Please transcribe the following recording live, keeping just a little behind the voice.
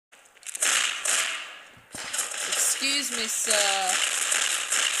Excuse me, sir.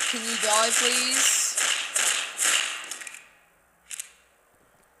 Can you die, please?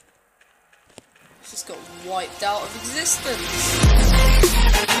 Just got wiped out of existence.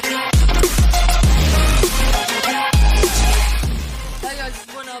 Hey guys,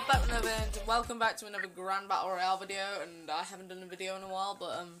 it's Winner, back with another and welcome back to another Grand Battle Royale video. And I haven't done a video in a while,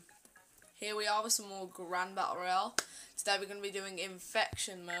 but here we are with some more Grand Battle Royale. Today we're going to be doing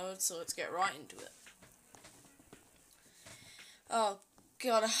infection mode, so let's get right into it. Oh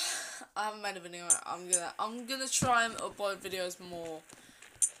god, I haven't made a video. I'm gonna try and upload videos more.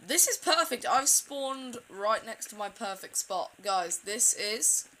 This is perfect. I've spawned right next to my perfect spot, guys. This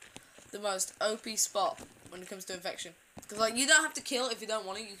is the most OP spot when it comes to infection. Because like you don't have to kill it if you don't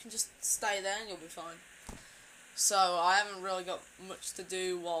want to. You can just stay there and you'll be fine. So I haven't really got much to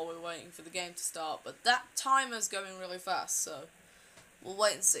do while we're waiting for the game to start. But that timer's going really fast, so we'll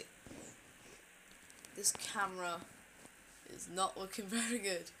wait and see. This camera is not looking very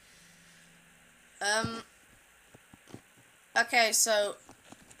good. Okay, so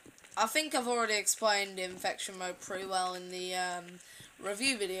I think I've already explained infection mode pretty well in the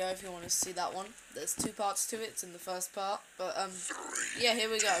review video. If you want to see that one, there's 2 parts to it. It's in the first part, but yeah, here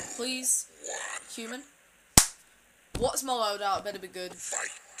we go. Please, human. What's my loadout? Better be good.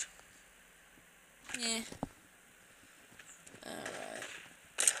 Yeah. Alright.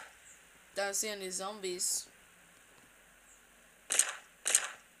 Don't see any zombies.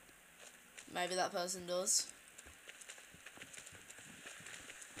 Maybe that person does.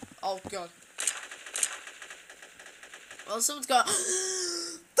 Oh god. Well, someone's got.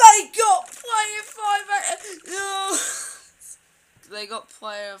 They got player 5-8. No. They got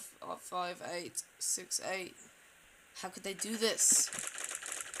player 5-8-6-8. How could they do this?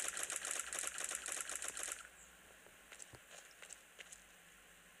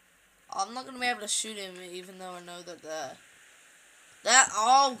 I'm not gonna be able to shoot him, even though I know that they're.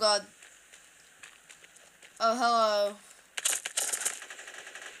 Oh god. Oh, hello.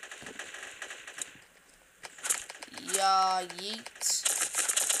 Yeah, yeet.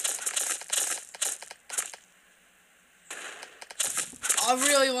 I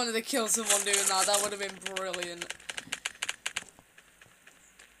really wanted to kill someone doing that. That would have been brilliant.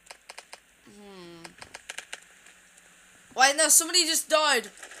 Wait, no, somebody just died.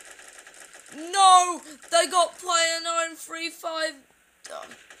 No! They got player 935. Oh,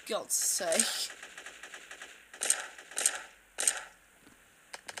 God's sake.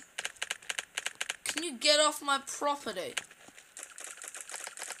 Can you get off my property?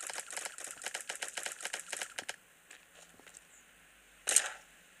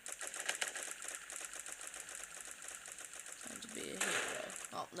 Time to be a hero.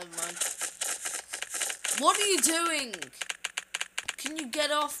 Oh, never mind. What are you doing? Can you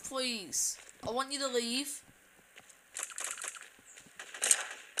get off, please? I want you to leave.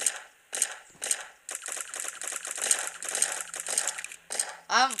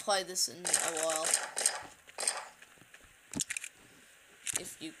 I haven't played this in a while.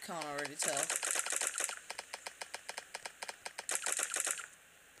 If you can't already tell.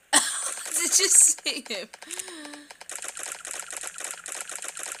 Did you see him?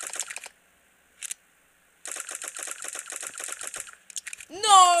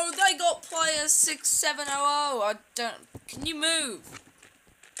 No, they got player 6700. I don't. Can you move?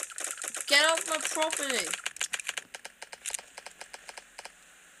 Get off my property.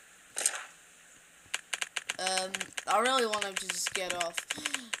 I really want him to just get off.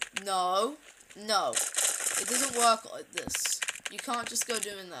 No. No. It doesn't work like this. You can't just go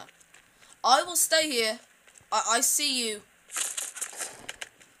doing that. I will stay here. I see you.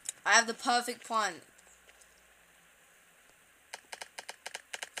 I have the perfect plan.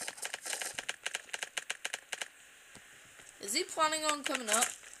 Is he planning on coming up?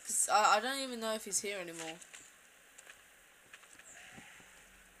 'Cause I don't even know if he's here anymore.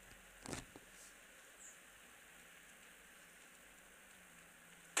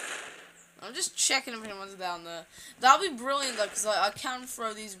 I'm just checking if anyone's down there. That'll be brilliant though, because I can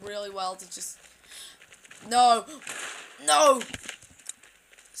throw these really well to just... No! No!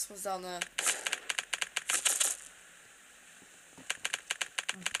 This one's down there.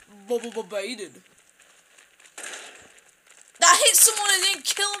 Baited. That hit someone and didn't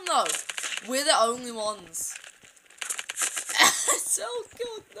kill him though! We're the only ones. Oh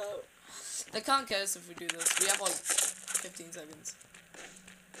god, no. They can't kill us if we do this. We have like 15 seconds.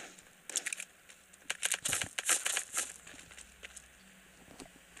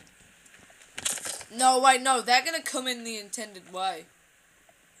 No, wait, no, they're gonna come in the intended way.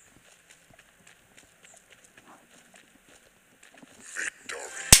 Victory.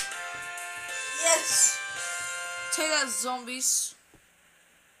 Yes! Take that, zombies.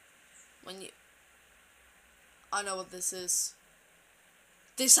 When you... I know what this is.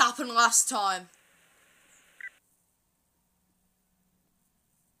 This happened last time.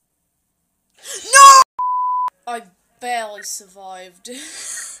 No! I barely survived.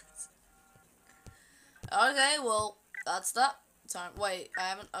 Okay, well, that's that. Time. Wait, I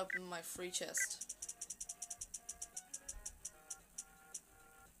haven't opened my free chest.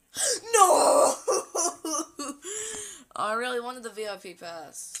 No! I really wanted the VIP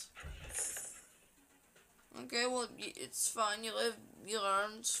pass. Okay, well, it's fine. You live, you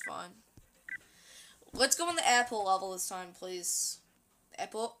learn. It's fine. Let's go on the airport level this time, please.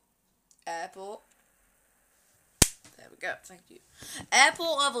 Airport. Airport. There we go. Thank you.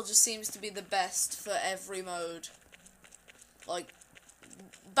 Airport level just seems to be the best for every mode. Like,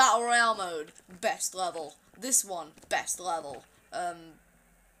 Battle Royale mode, best level. This one, best level.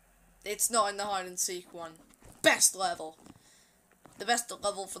 It's not in the hide and seek one. Best level. The best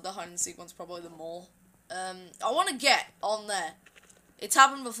level for the hide and seek one's probably the mall. I want to get on there. It's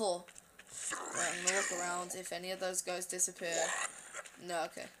happened before. Wait, I'm gonna look around if any of those guys disappear. No,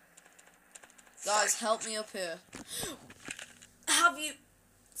 okay. Guys, help me up here. Have you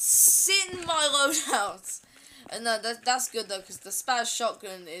seen my loadouts? And no, that's good though, because the Spaz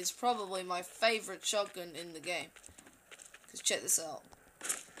shotgun is probably my favorite shotgun in the game. Because check this out.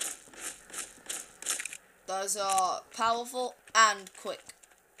 Those are powerful and quick.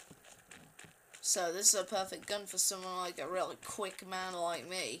 So this is a perfect gun for someone like a really quick man like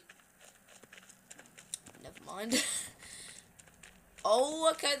me. Never mind. Oh,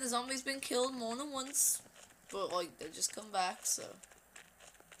 okay, the zombie's been killed more than once. But, like, they just come back, so...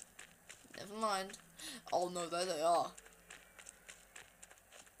 Never mind. Oh, no, there they are.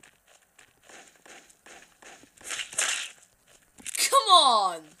 Come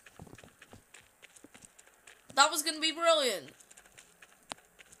on! That was gonna be brilliant.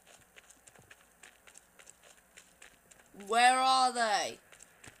 Where are they?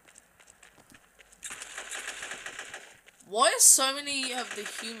 Why are so many of the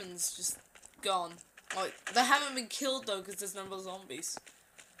humans just gone? Like, they haven't been killed though, because there's no more zombies.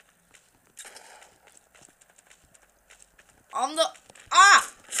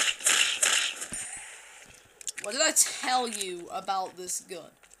 Ah! What did I tell you about this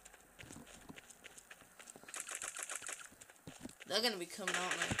gun? They're gonna be coming,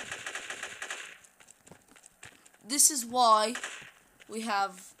 aren't they? This is why we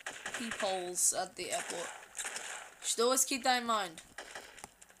have peepholes at the airport. Should always keep that in mind.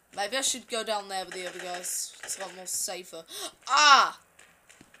 Maybe I should go down there with the other guys. It's a lot more safer. Ah!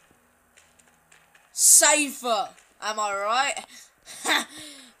 Safer! Am I right?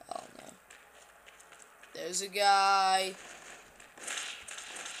 Oh no. There's a guy.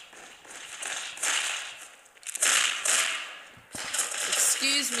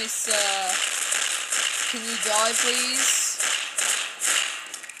 Excuse me, sir. Can you die, please?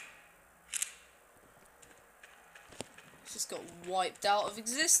 Just got wiped out of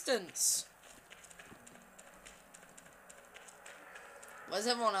existence. Where's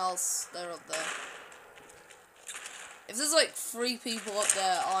everyone else? They're up there. If there's like 3 people up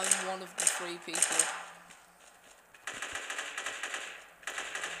there, I'm one of the 3 people.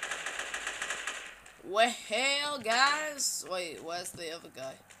 Well, guys. Wait, where's the other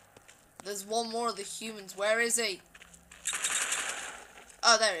guy? There's one more of the humans. Where is he?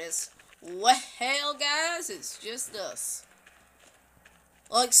 Oh, there he is. Well, guys, it's just us.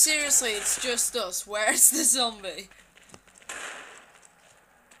 Like, seriously, it's just us. Where's the zombie?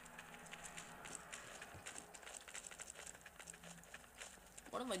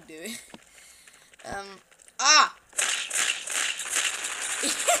 What am I doing? Ah!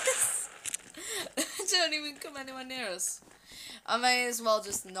 Yes! Don't even come anywhere near us. I may as well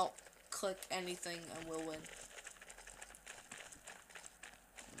just not click anything and we'll win.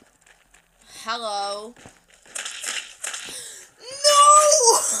 Hello?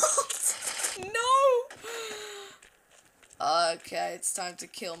 No! No! Okay, it's time to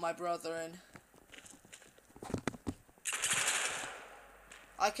kill my brethren.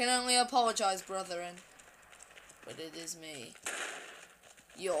 I can only apologize, brethren, but it is me.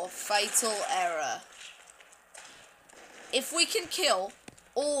 Your fatal error. If we can kill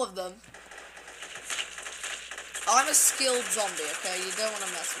all of them, I'm a skilled zombie, okay? You don't want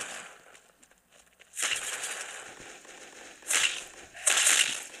to mess with me.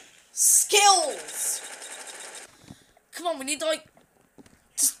 Skills! Come on, we need to, like,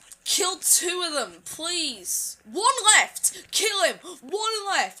 just kill 2 of them, please. 1 left! Kill him! 1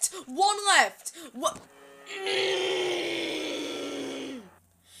 left! 1 left! What?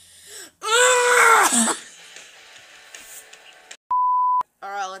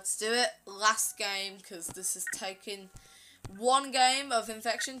 last game, because this is taking... One game of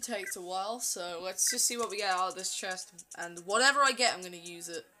infection takes a while, so let's just see what we get out of this chest. And whatever I get, I'm going to use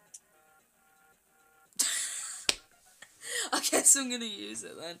it. I guess I'm going to use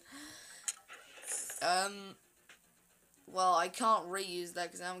it then. Well, I can't reuse that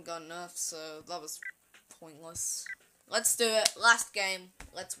because I haven't got enough, so that was pointless. Let's do it. Last game.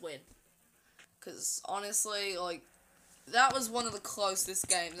 Let's win. Because, honestly, like, that was one of the closest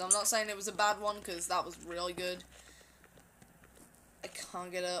games. I'm not saying it was a bad one, because that was really good. I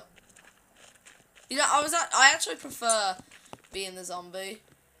can't get up. You know, I actually prefer being the zombie.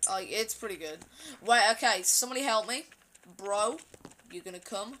 Like, it's pretty good. Wait, okay, somebody help me. Bro, you're gonna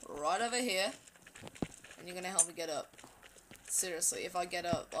come right over here, and you're gonna help me get up. Seriously, if I get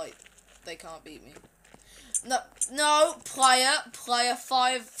up, like, they can't beat me. No, player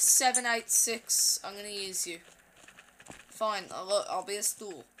 5786, I'm gonna use you. Fine, look, I'll be a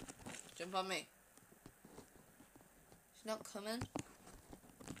stool. Jump on me. She's not coming.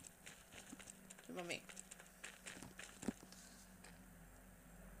 Jump on me.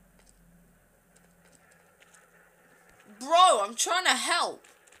 Bro, I'm trying to help.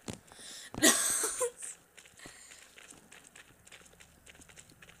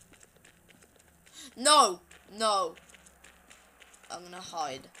 No. I'm gonna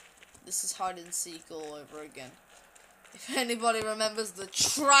hide. This is hide and seek all over again. If anybody remembers the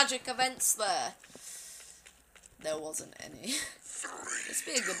tragic events there wasn't any. This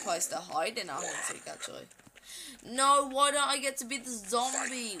would be a good place to hide in hide and seek, actually. No, why don't I get to be the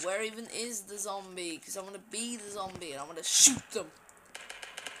zombie? Where even is the zombie? Because I want to be the zombie and I want to shoot them.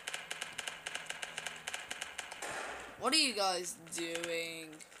 What are you guys doing?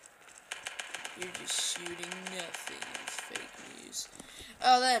 You're just shooting nothing. It's fake news.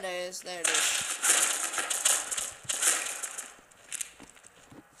 Oh, there it is. There it is.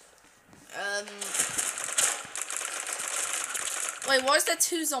 Wait, why is there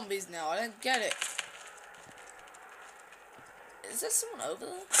 2 zombies now? I don't get it. Is there someone over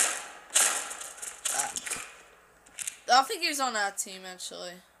there? I think he was on our team,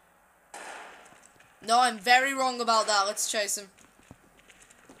 actually. No, I'm very wrong about that. Let's chase him.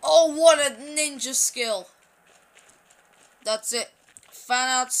 Oh, what a ninja skill. That's it. Fan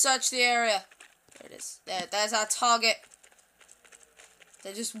out, search the area. There it is. There's our target.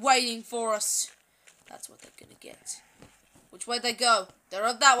 They're just waiting for us. That's what they're gonna get. Which way they go? They're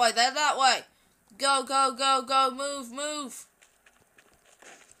up that way. They're that way. Go, go, go, go. Move, move.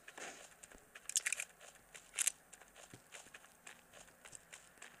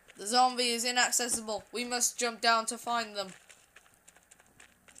 The zombie is inaccessible. We must jump down to find them.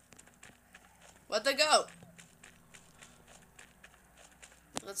 Where'd they go?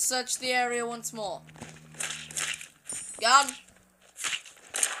 Let's search the area once more. Got 'em.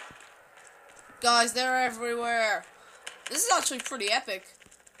 Guys, they're everywhere. This is actually pretty epic.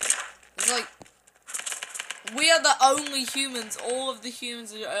 It's like, we are the only humans. All of the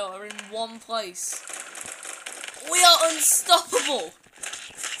humans are in one place. We are unstoppable.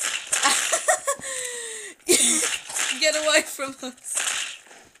 Get away from us.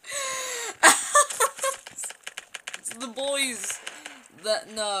 It's the boys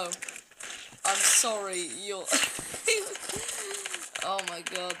that know. I'm sorry, you're... Oh my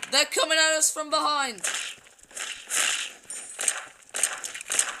god. They're coming at us from behind.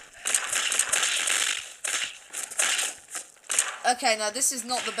 Okay, now this is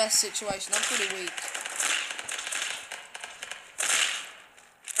not the best situation. I'm pretty weak.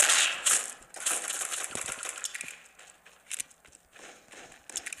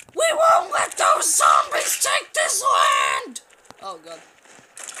 We won't let those zombies take this land! Oh god.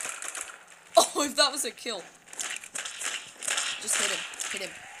 Oh, if that was a kill. Just hit him. Hit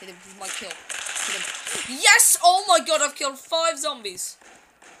him. Hit him. This is my kill. Hit him. Yes! Oh my god, I've killed 5 zombies.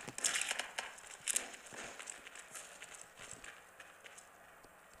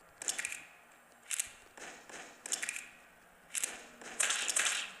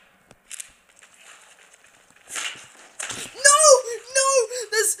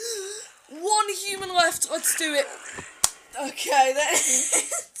 Let's do it. Okay,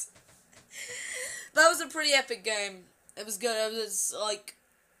 that was a pretty epic game. It was good. It was like,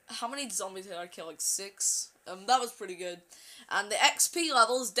 how many zombies did I kill? Like 6. That was pretty good. And the XP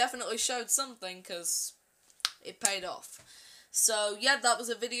levels definitely showed something because it paid off. So yeah, that was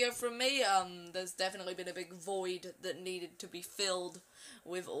a video from me. There's definitely been a big void that needed to be filled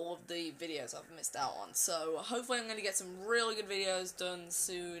with all of the videos I've missed out on. So hopefully I'm going to get some really good videos done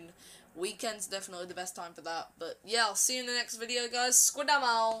soon. Weekend's definitely the best time for that. But yeah, I'll see you in the next video, guys.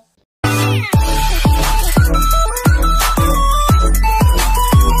 Squadamal!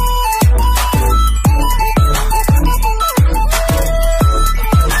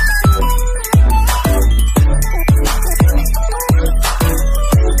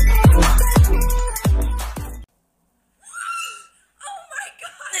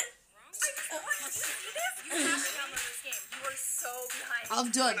 I'm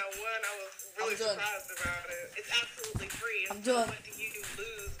done. When I won, I was really surprised about it. It's absolutely free. I'm done. What do you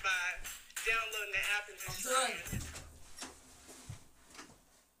lose by downloading the app and just I'm done.